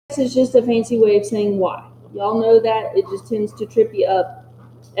is just a fancy way of saying y. Y'all know that. It just tends to trip you up.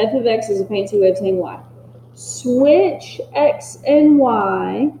 F of x is a fancy way of saying y. Switch x and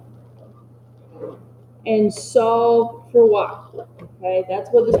y and solve for y. Okay, that's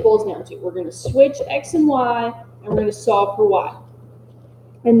what this boils down to. We're going to switch x and y, and we're going to solve for y.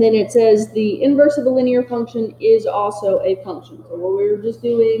 And then it says the inverse of a linear function is also a function. So what we were just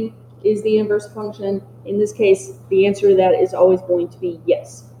doing is the inverse function. In this case, the answer to that is always going to be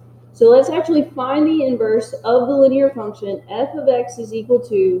yes. So let's actually find the inverse of the linear function. F of x is equal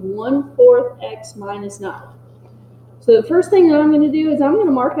to 1/4 x minus 9. So the first thing that I'm going to do is I'm going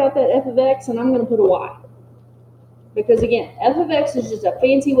to mark out that f of x, and I'm going to put a y. Because again, f of x is just a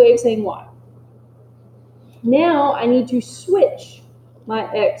fancy way of saying y. Now I need to switch my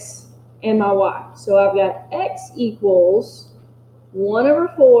x and my y. So I've got x equals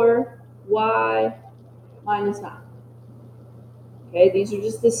 1/4 y minus 9. Okay, these are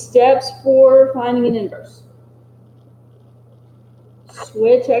just the steps for finding an inverse.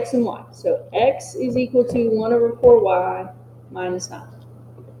 Switch x and y. So x is equal to 1/4 y minus 9.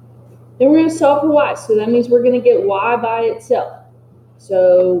 Then we're going to solve for y. So that means we're going to get y by itself.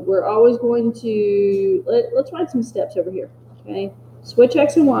 So we're always going to, let's write some steps over here. Okay, switch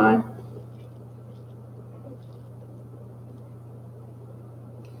x and y.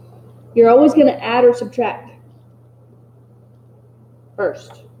 You're always going to add or subtract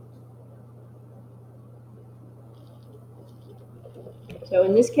first. So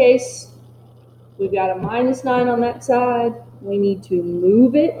in this case, we've got a minus 9 on that side. We need to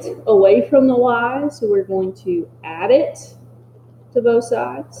move it away from the y, so we're going to add it to both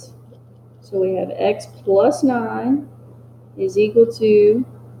sides. So we have x plus 9 is equal to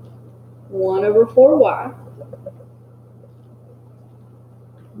 1/4 y.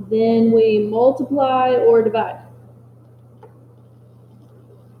 Then we multiply or divide.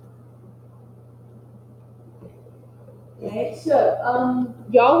 Okay, so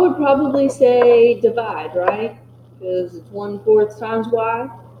y'all would probably say divide, right? Because it's 1/4 times y.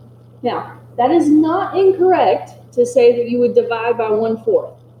 Now, that is not incorrect to say that you would divide by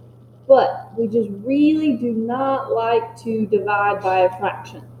 1/4, but we just really do not like to divide by a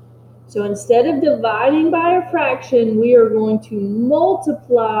fraction. So instead of dividing by a fraction, we are going to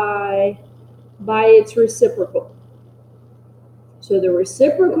multiply by its reciprocal. So the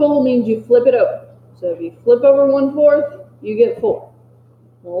reciprocal means you flip it over. So if you flip over 1/4, you get 4.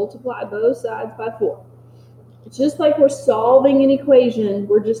 Multiply both sides by 4. It's just like we're solving an equation.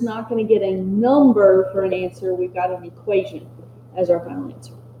 We're just not going to get a number for an answer. We've got an equation as our final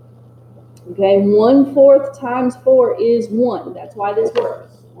answer. Okay, 1/4 times 4 is 1. That's why this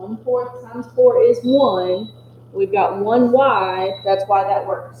works. 1/4 times 4 is 1. We've got 1y. That's why that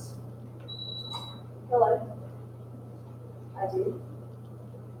works. Hello. I do.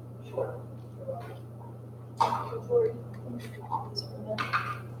 Sure.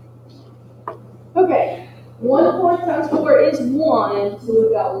 Okay, 1/4 times 4 is 1, so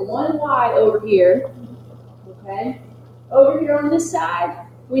we've got 1y over here. Okay, over here on this side,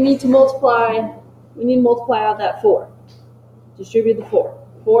 we need to multiply out that 4. Distribute the 4.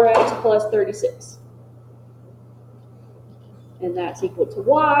 4x plus 36. And that's equal to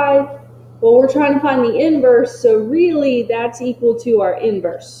y. Well, we're trying to find the inverse, so really that's equal to our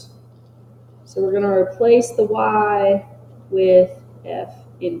inverse. So we're going to replace the y with f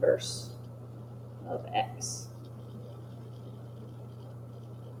inverse of x.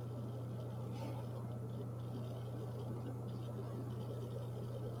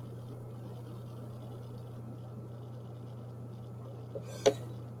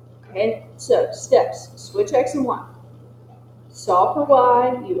 Okay, so steps. Switch x and y. Solve for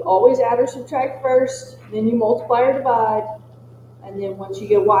y. You always add or subtract first, then you multiply or divide. And then once you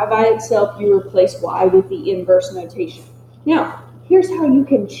get y by itself, you replace y with the inverse notation. Now, here's how you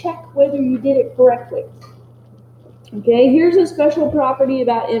can check whether you did it correctly. Okay, here's a special property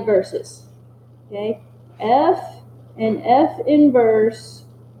about inverses. Okay, f and f inverse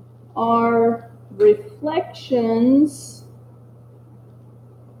are reflections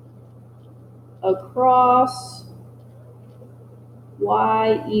across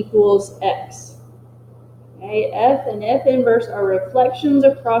y equals x. Okay, f and f inverse are reflections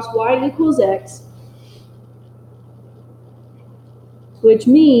across y equals x, which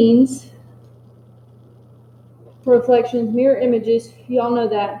means reflections, mirror images, y'all know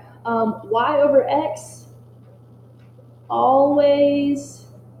that. Y over x always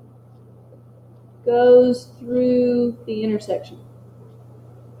goes through the intersection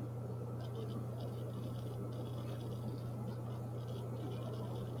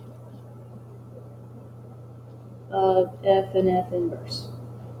of f and f inverse.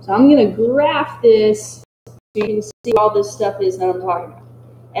 So I'm going to graph this so you can see what all this stuff is that I'm talking about.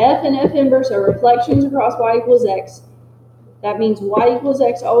 F and F inverse are reflections across y equals x. That means y equals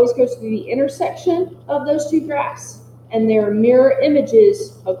x always goes through the intersection of those two graphs, and there are mirror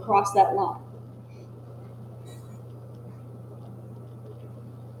images across that line.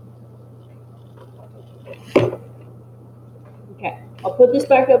 Okay, I'll put this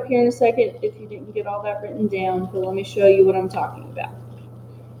back up here in a second if you didn't get all that written down, but let me show you what I'm talking about.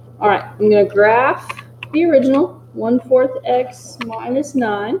 All right, I'm going to graph the original, 1/4 x minus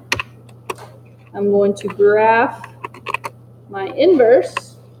 9. I'm going to graph my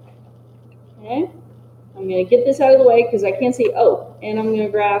inverse. Okay, I'm going to get this out of the way because I can't see, oh, and I'm going to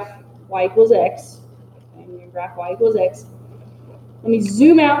graph y equals x. I'm going to graph y equals x. Let me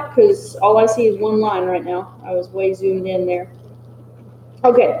zoom out because all I see is one line right now. I was way zoomed in there.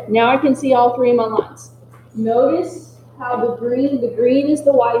 Okay, now I can see all three of my lines. Notice how the green is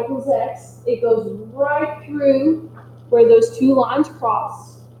the y equals x. It goes right through where those two lines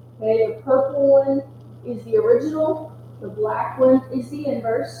cross. Okay, the purple one is the original, the black one is the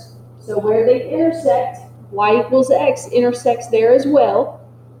inverse. So where they intersect, y equals x intersects there as well.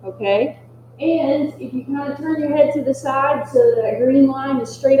 Okay, and if you kind of turn your head to the side so that green line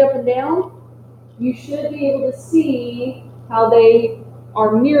is straight up and down, you should be able to see how they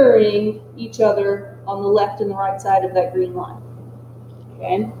are mirroring each other on the left and the right side of that green line.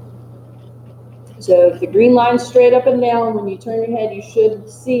 Okay? So if the green line's straight up and down, when you turn your head, you should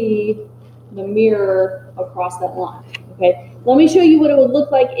see the mirror across that line. Okay? Let me show you what it would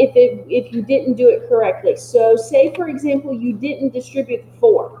look like if you didn't do it correctly. So say, for example, you didn't distribute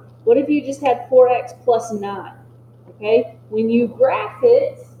 4. What if you just had 4x plus 9? Okay? When you graph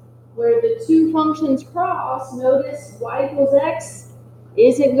it, where the two functions cross, notice y equals x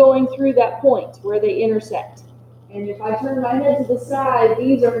isn't going through that point where they intersect. And if I turn my head to the side,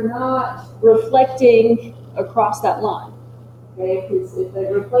 these are not reflecting across that line. Okay, because if they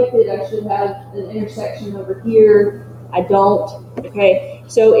reflected, I should have an intersection over here. I don't. Okay,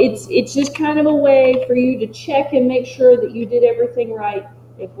 so it's just kind of a way for you to check and make sure that you did everything right.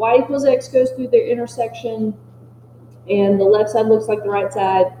 If y equals x goes through their intersection and the left side looks like the right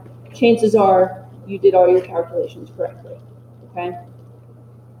side, chances are you did all your calculations correctly. Okay?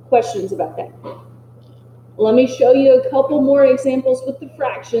 Questions about that? Let me show you a couple more examples with the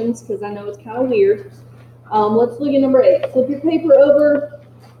fractions because I know it's kind of weird. Let's look at number 8. Flip your paper over.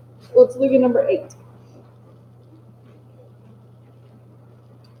 Let's look at number 8.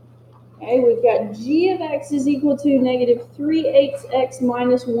 Okay, we've got g of x is equal to negative 3/8x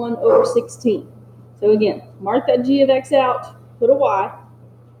minus 1 over 16. So again, mark that g of x out, put a y.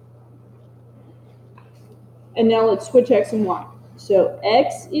 And now let's switch x and y. So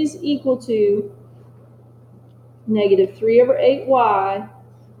x is equal to negative 3 over 8y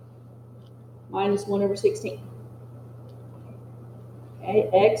minus 1 over 16. Okay,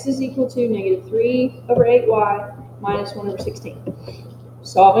 x is equal to negative 3 over 8y minus 1 over 16.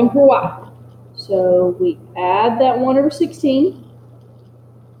 Solving for y. So we add that 1 over 16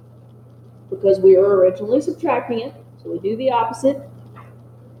 because we were originally subtracting it. So we do the opposite.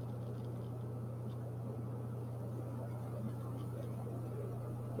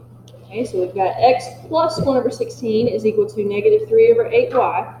 Okay, so we've got x plus 1 over 16 is equal to negative 3 over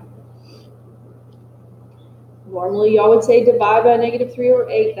 8y. Normally, y'all would say divide by negative 3 over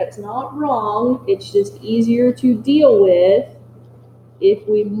 8. That's not wrong. It's just easier to deal with if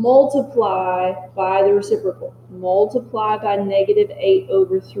we multiply by the reciprocal. Multiply by negative 8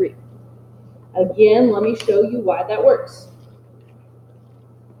 over 3. Again, let me show you why that works.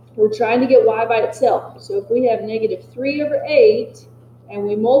 We're trying to get y by itself. So if we have negative 3 over 8, and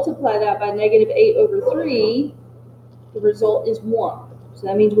we multiply that by negative 8 over 3, the result is 1. So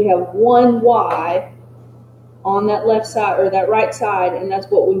that means we have 1 y on that left side, or that right side, and that's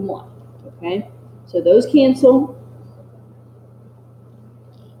what we want. Okay? So those cancel.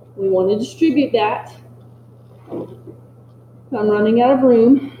 We want to distribute that. I'm running out of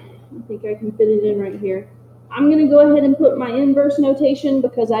room. I think I can fit it in right here. I'm going to go ahead and put my inverse notation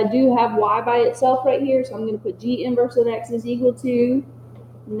because I do have y by itself right here. So I'm going to put g inverse of x is equal to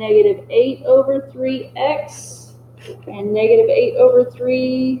negative 8 over 3x and negative 8 over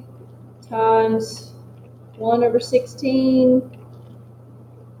 3 times 1 over 16.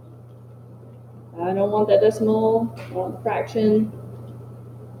 I don't want that decimal. I want the fraction.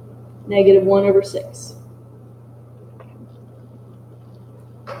 Negative 1 over 6.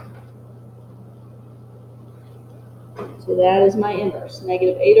 So that is my inverse.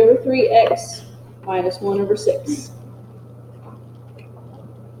 Negative 8 over 3x minus 1 over 6.